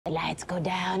The lights go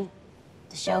down.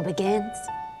 The show begins.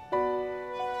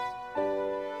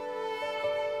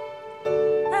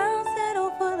 I'll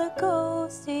settle for the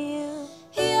ghost of you.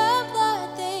 Your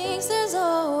blood thinks there's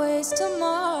always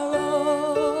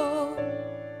tomorrow.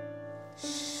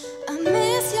 I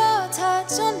miss your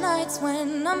touch on nights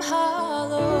when I'm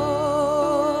hollow.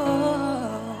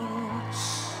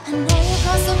 I know you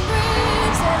cross the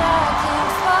bridge that I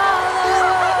can't follow.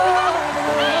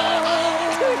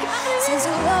 Since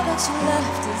the love that you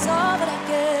left is all that I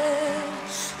get,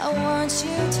 I want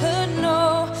you to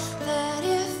know that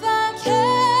if I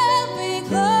can't be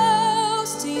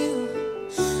close to you,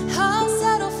 I'll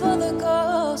settle for the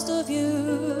ghost of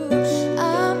you.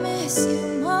 I miss you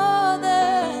more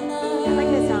than I like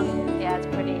this song. Yeah, it's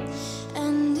pretty.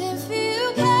 And if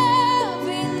you can't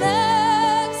be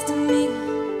next to me,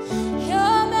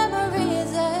 your memory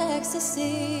is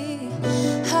ecstasy.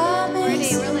 I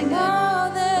miss you really good. more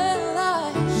than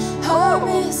life. I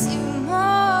miss you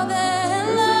more than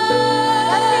life.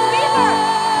 That's from Bieber.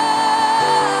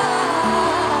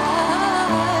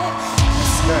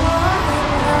 Miss you more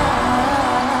than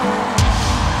life.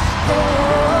 Oh.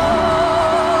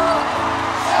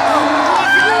 And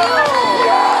if you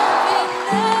can't be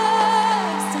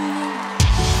next to me,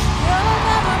 your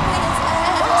memory is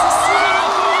ecstasy.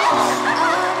 I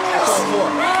miss you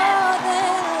more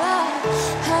than life.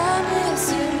 I miss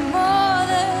you more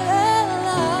than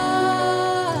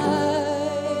life.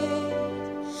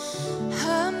 I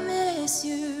miss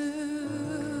you.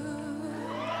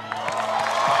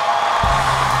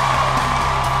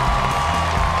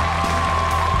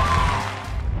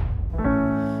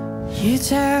 You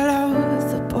tell all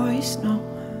the boys no.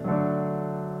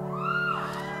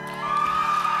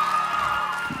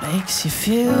 Makes you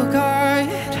feel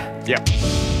good. Yeah.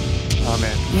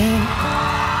 Amen. Yeah.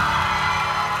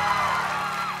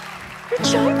 You're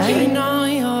joking. I know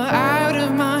you're out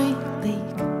of my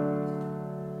league,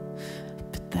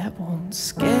 but that won't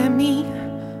scare me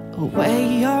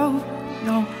away, oh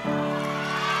no.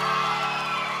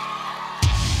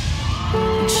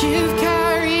 And you've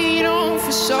carried on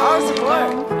for so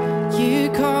long, you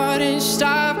couldn't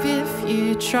stop if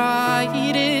you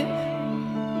tried it.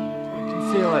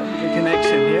 Feel it, the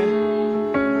connection, yeah?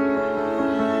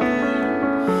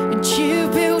 And you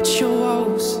built your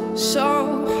walls so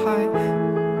high,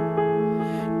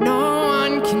 no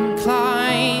one can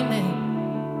climb it.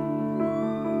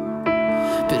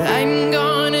 But I'm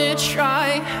gonna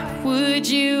try. Would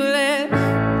you let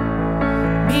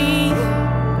me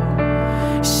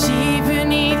see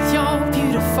beneath your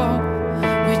beautiful?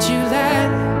 Would you let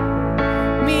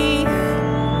me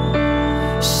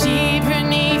see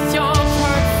beneath your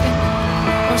perfect?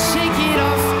 Oh, shake it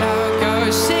off now, girl.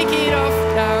 Shake it off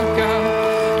now, girl.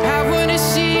 I wanna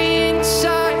see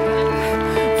inside.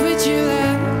 Would you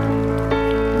let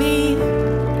me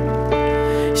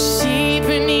see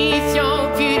beneath your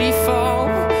beautiful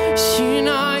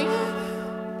tonight?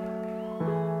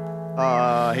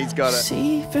 He's got it.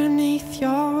 See beneath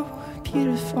your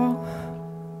beautiful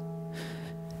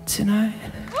tonight.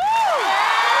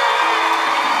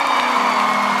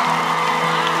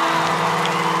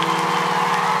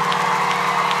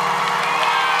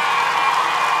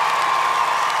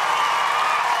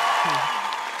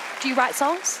 Do you write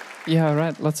songs? Yeah, I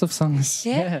write lots of songs.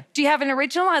 Yeah. Do you have an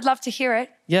original? I'd love to hear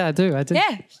it. Yeah, I do.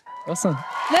 Yeah. Awesome.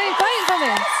 No, great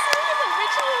comments.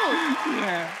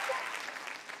 Yeah.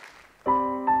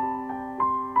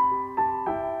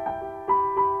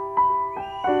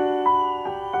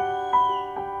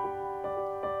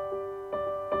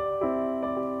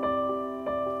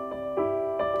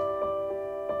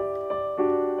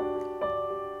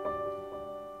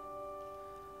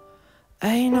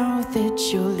 I know that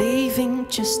you're leaving,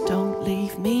 just don't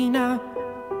leave me now.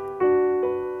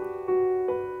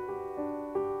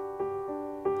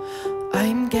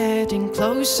 I'm getting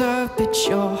closer, but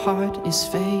your heart is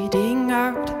fading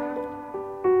out.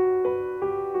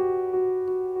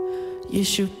 You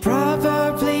should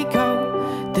probably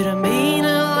go. Did I mean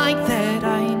it like that?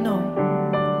 I know.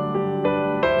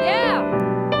 Yeah.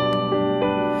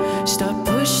 Stop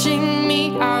pushing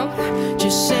me out.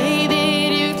 Just say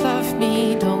that you love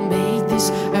me. Don't make this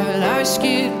our last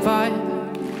goodbye.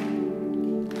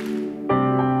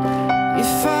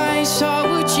 If I saw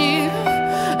you,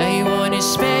 I wanna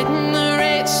spend the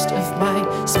rest of my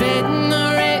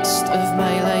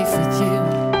life with you.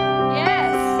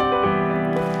 Yes.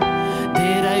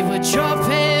 That I would drop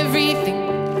everything.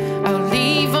 I'll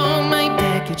leave all my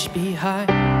baggage behind.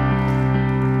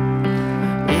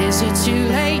 Is it too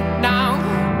late now?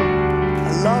 I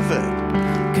love it.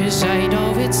 'Cause I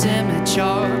know it's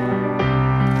immature,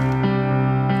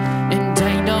 and I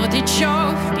know that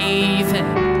you're leaving.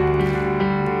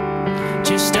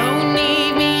 Just don't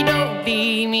leave me, don't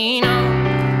leave me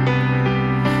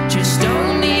now. Just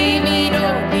don't leave me,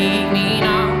 don't leave me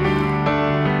now.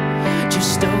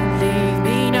 Just don't leave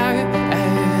me now.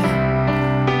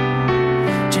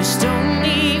 Just don't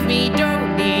leave me,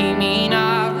 don't leave me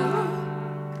now.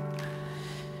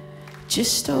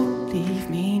 Just don't leave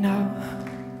me now.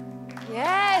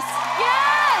 Yes,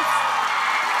 yes!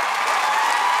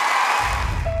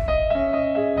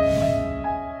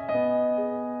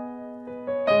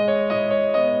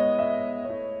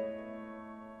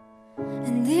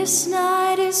 And this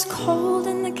night is cold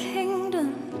in the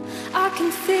kingdom. I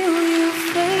can feel you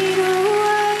fade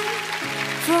away.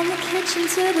 From the kitchen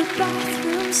to the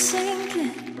bathroom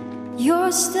sinking.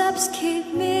 Your steps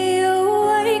keep me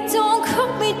awake. Don't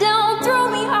cut me down, throw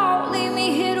me out, leave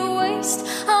me here to waste.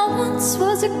 I once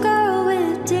was a girl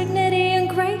with dignity and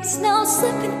grace. Now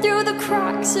slipping through the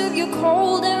cracks of your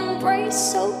cold embrace.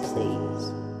 So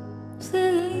please,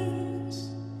 please,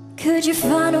 could you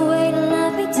find a way to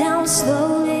let me down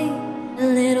slowly? A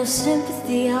little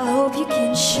sympathy, I hope you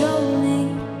can show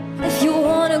me. If you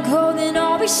wanna go, then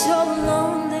I'll be so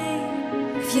lonely.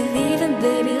 If you're leaving,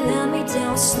 baby, let me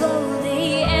down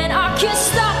slowly. And I can't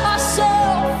stop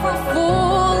myself from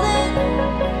falling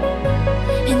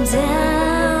and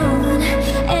down.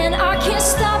 And I can't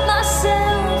stop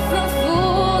myself from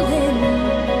falling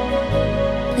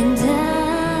and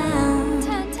down.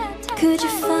 Could you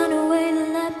find a way to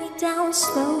let me down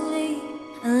slowly?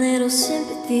 A little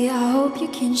sympathy, I hope you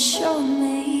can show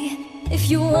me. If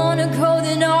you wanna go,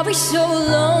 then I'll be so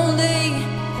lonely.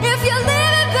 If you're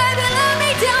leaving, baby, let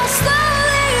me down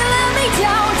slowly. Let me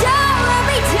down, down, let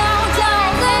me down, down,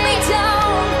 let me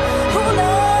down. Oh,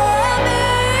 let me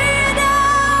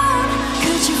down.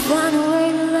 Could you find a way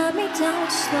to let me down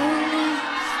slowly?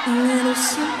 A little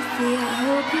sympathy, I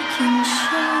hope you can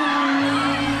show me.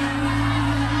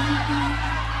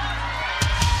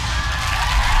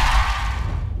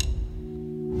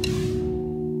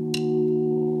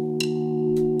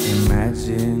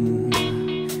 Imagine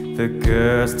the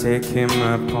girls take him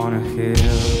up on a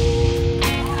hill.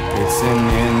 It's an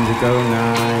indigo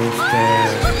night,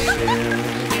 they're chill.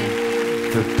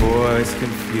 The boy's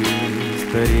confused,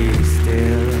 but he's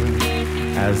still.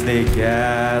 As they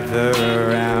gather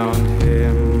around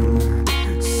him,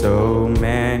 so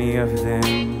many of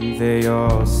them, they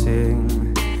all sing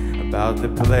about the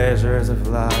pleasures of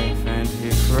life. And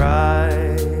he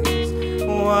cries,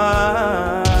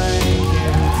 why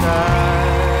can't I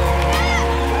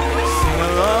sing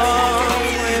along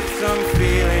with some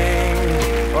feeling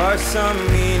or some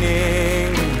meaning?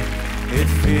 It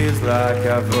feels like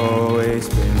I've always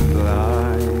been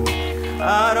blind.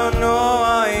 I don't know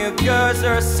why you girls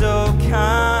are so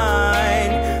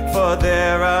kind, for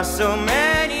there are so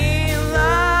many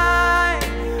alive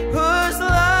whose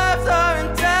lives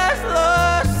aren't as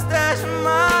lost as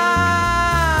mine.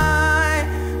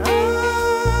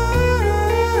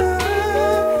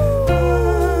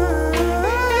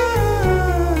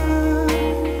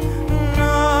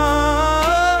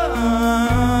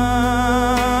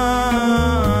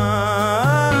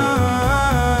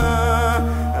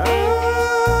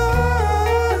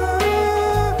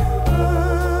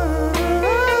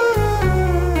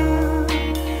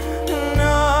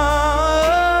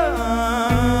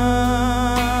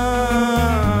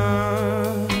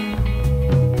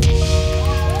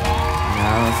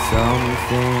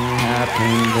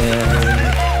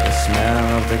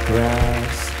 The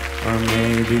grass, or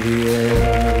maybe the air.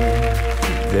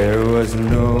 There was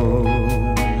no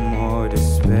more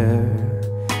despair,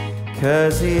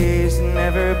 'cause he's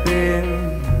never been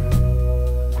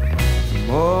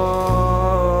more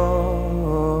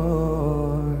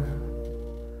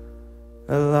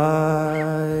alive.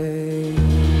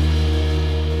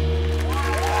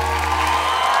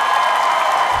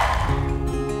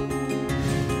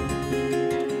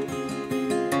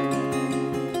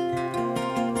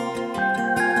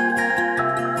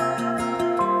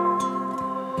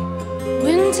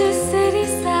 Winter city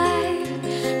side,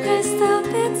 crystal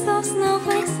bits of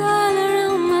snowflakes all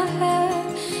around my head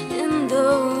in the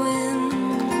wind.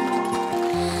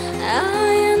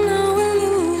 I am no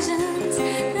illusions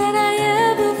that I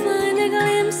ever find a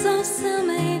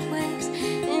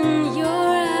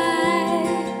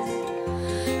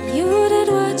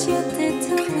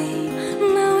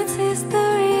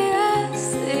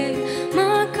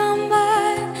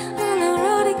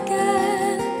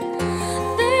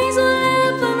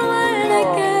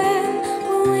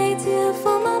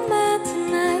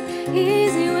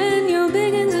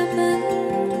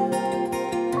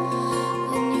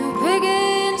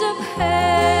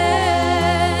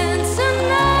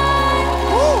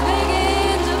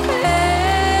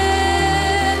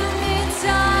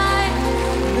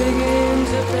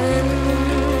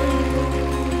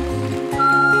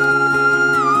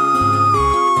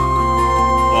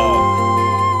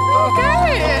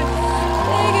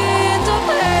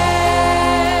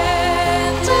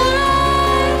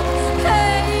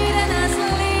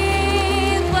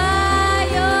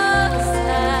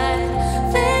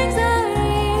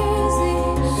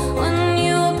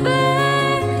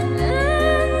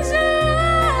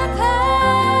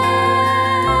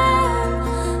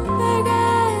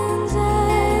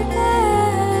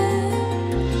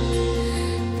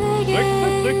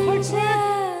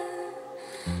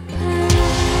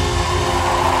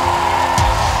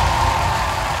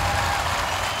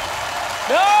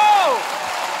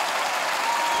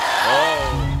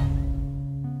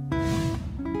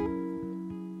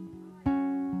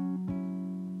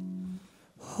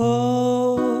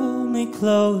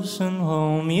close and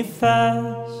hold me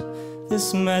fast.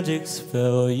 This magic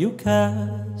spell you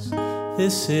cast.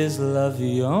 This is la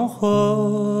vie en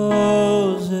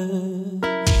rose.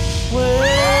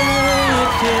 When you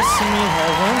kiss me,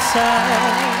 heaven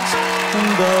sighs, and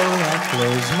though I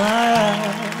close my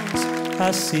eyes,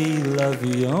 I see la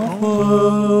vie en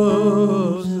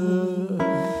rose.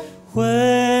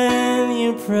 When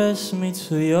you press me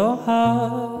to your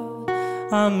heart,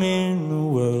 I'm in a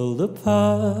world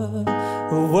apart,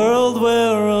 a world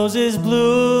where roses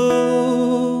bloom.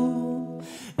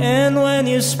 And when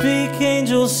you speak,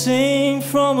 angels sing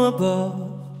from above.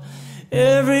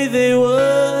 Everyday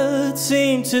words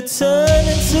seem to turn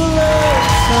into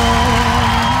love songs.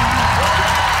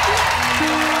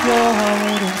 Your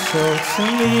heart and soul to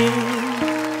me,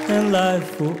 and life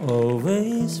will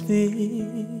always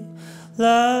be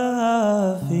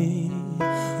la vie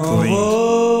en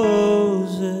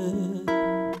rose.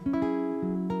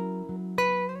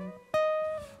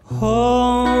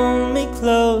 Hold me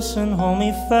close and hold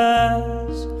me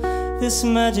fast. This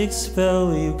magic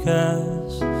spell you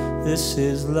cast. This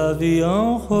is la vie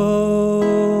en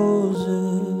rose.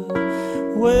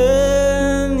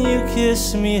 When you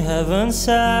kiss me, heaven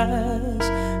sighs,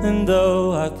 and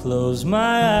though I close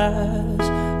my eyes,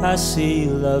 I see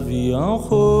la vie en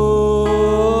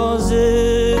rose.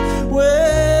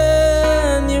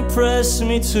 When you press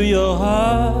me to your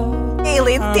heart,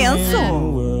 Ele é intenso. I'm in a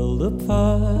world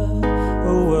apart,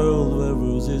 a world where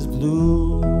roses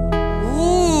bloom.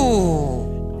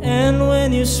 And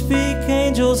when you speak,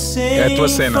 angels sing. É a tua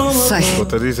cena, Sei.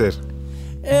 vou-te a dizer.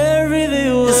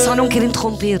 Eu só não quero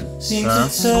interromper.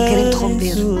 Não quero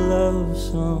interromper.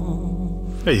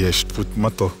 É este puto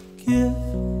matou. Give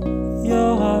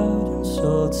your heart and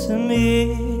soul to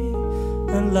me,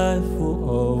 and life will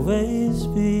always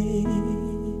be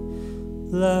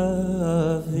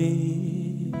la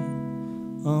vie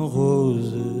en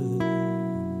rose.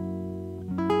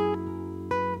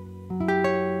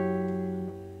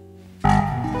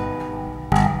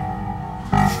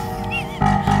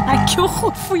 Ai, que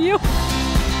horror, fui eu.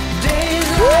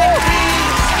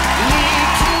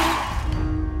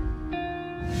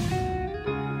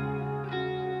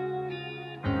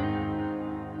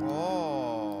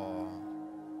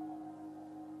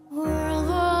 World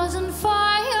was on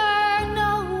fire,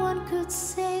 no one could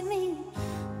save me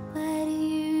but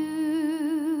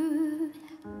you.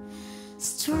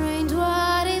 Strange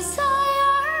what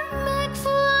desire make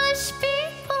foolish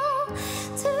people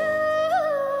do.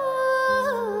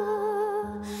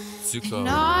 And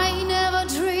I never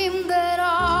dreamed that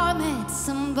I met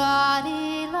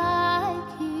somebody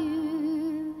like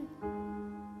you.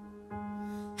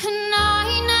 And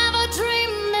I never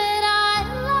dreamed that I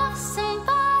loved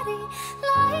somebody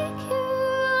like you.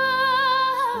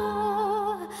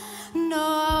 No,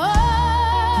 I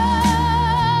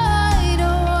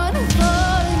don't wanna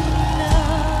fall in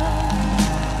love.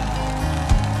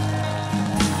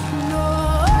 No,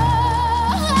 I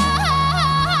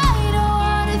don't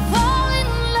wanna fall in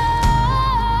love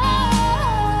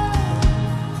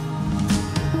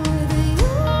with you.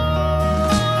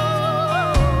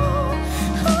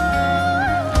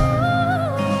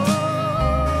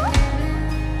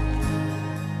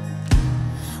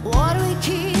 What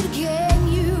wicked game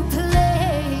you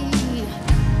play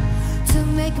to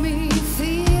make me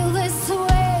feel this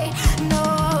way? No,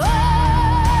 I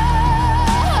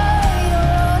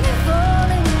don't wanna fall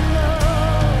in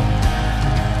love.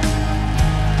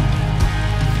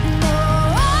 No,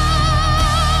 I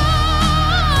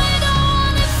don't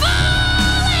wanna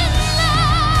fall in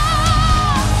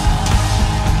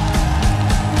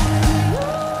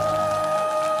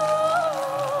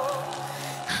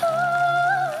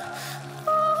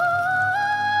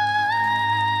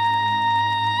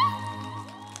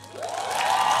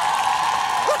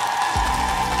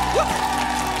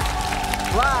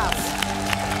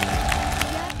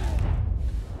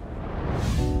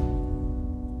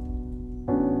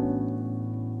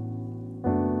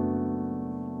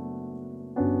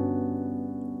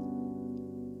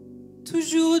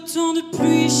Toujours autant de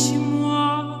pluie chez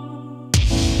moi.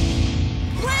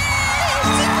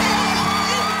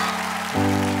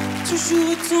 Toujours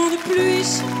autant de pluie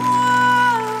chez moi.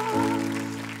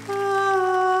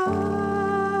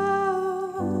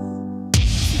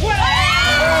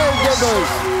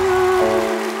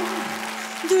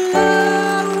 De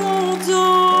là où on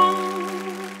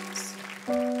danse,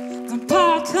 d'un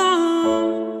parc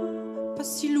pas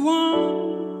si loin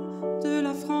de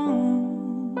la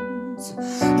France.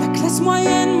 La classe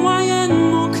moyenne,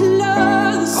 moyennement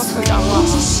close.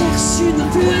 Je cherche une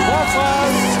place.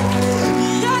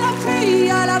 Il y a la pluie, il y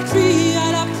a la pluie, il y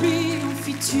a la pluie. On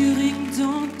fuit lyrique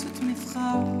dans toutes mes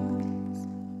phrases.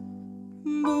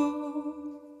 Beau,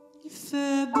 il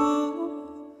fait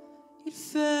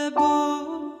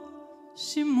beau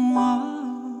chez moi.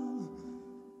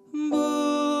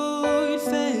 Beau, il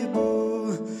fait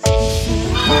beau.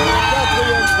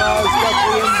 Quatrième phrase,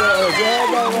 quatrième buzz.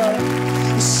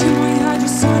 Chez moi, il y a du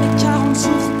soleil 40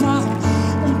 jours par an.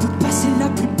 On peut passer la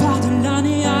plupart de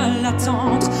l'année à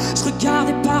l'attendre. Je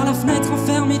regardais par la fenêtre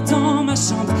enfermé dans ma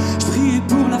chambre. Je priais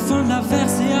pour la fin de la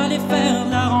verse et aller faire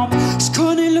la rampe. Je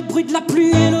connais le bruit de la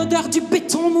pluie et l'odeur du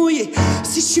béton mouillé.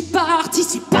 Si je suis parti,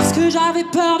 c'est parce que j'avais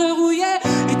peur de rouiller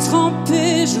et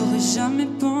tremper. J'aurais jamais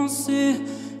pensé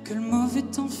que le mauvais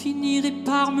temps finirait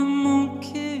par me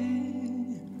manquer.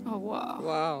 Oh wow.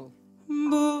 Wow.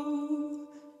 Beau,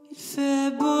 il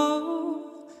fait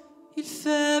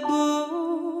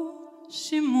beau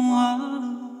chez moi.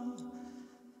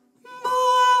 Beau,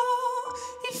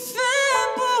 il fait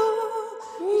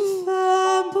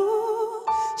beau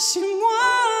chez moi.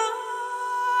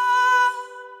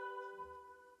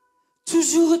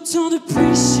 Toujours autant de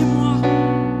pluie chez moi.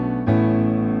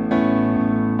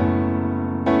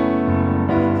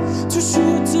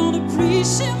 Toujours autant de pluie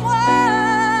chez moi.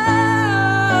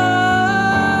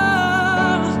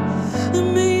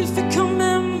 Mais il fait quand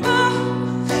même beau.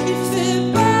 Il fait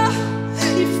beau,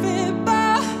 il fait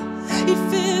beau, il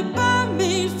fait beau.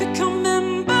 Mais il fait quand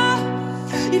même beau.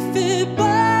 Il fait beau.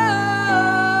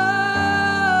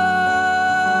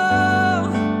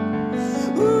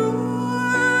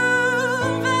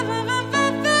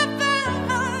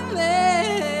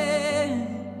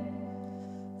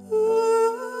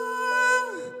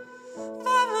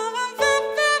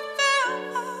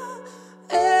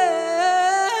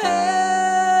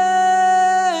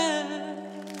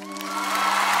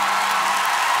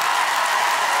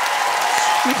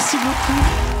 Merci beaucoup.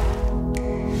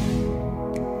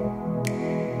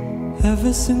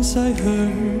 Ever since I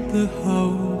heard the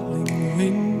howling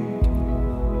wind,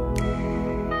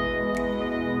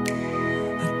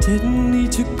 I didn't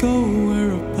need to go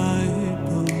where a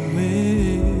Bible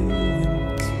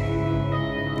went.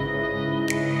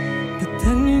 But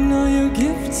then you know your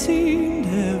gift seemed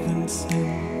heaven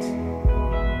sent.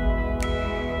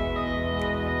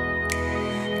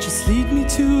 Just lead me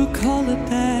to a color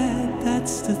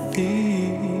that's the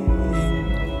thing.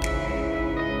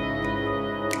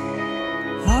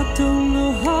 I don't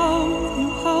know how you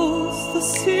house the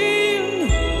scene,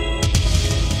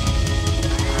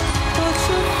 but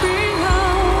you're free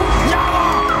now.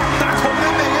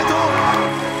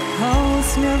 I was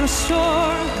never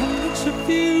sure how much of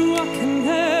you I can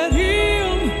let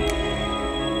in,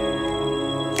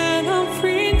 and I'm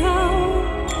free now.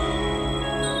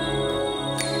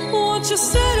 Won't you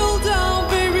settle down,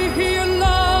 baby? Here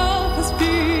love has been.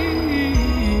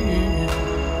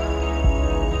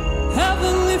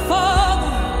 Heavenly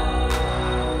Father,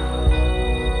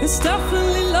 it's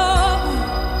definitely love.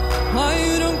 Why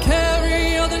you don't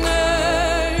carry other names?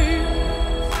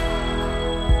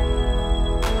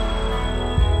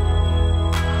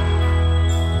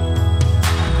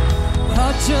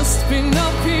 I've just been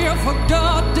up here for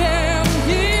goddamn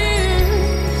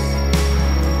years.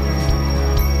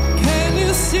 Can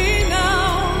you see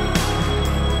now?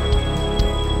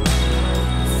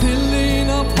 Filling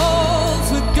up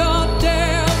holes with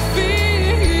goddamn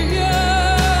fear.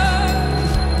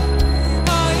 I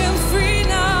am free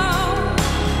now.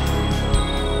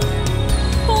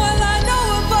 Well, I know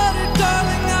about it,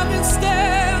 darling. I've been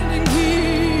standing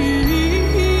here.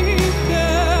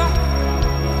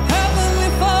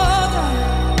 Heavenly Father,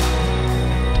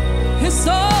 it's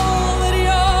all that He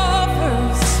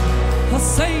offers, a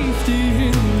safety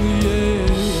in the air.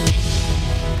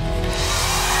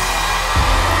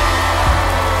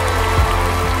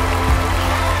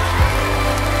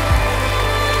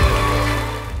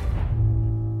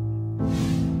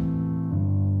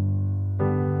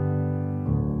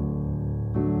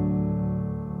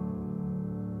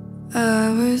 I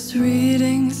was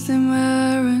reading some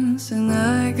errands and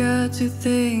I got to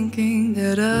thinking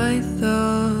that I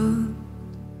thought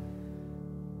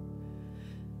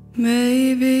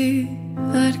maybe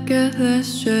I'd get less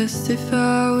stressed if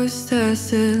I was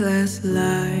tested less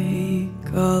like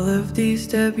all of these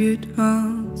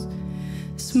debutantes,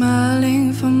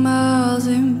 smiling for miles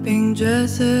in pink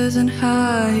dresses and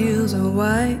high heels and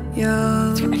white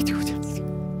yachts.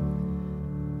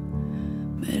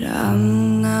 But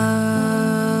I'm not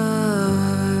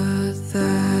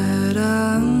that,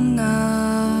 I'm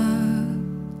not.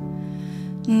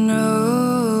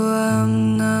 No,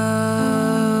 I'm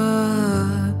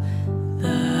not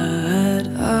that,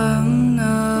 I'm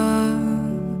not.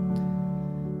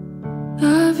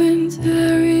 I've been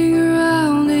tearing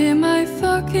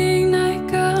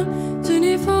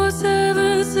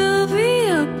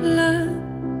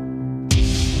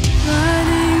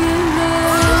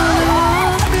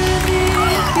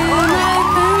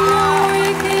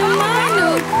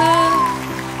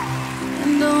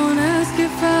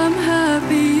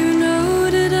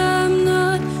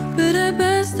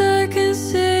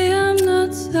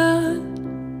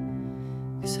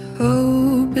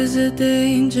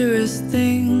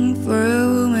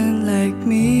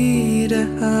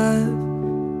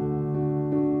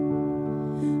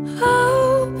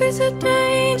day.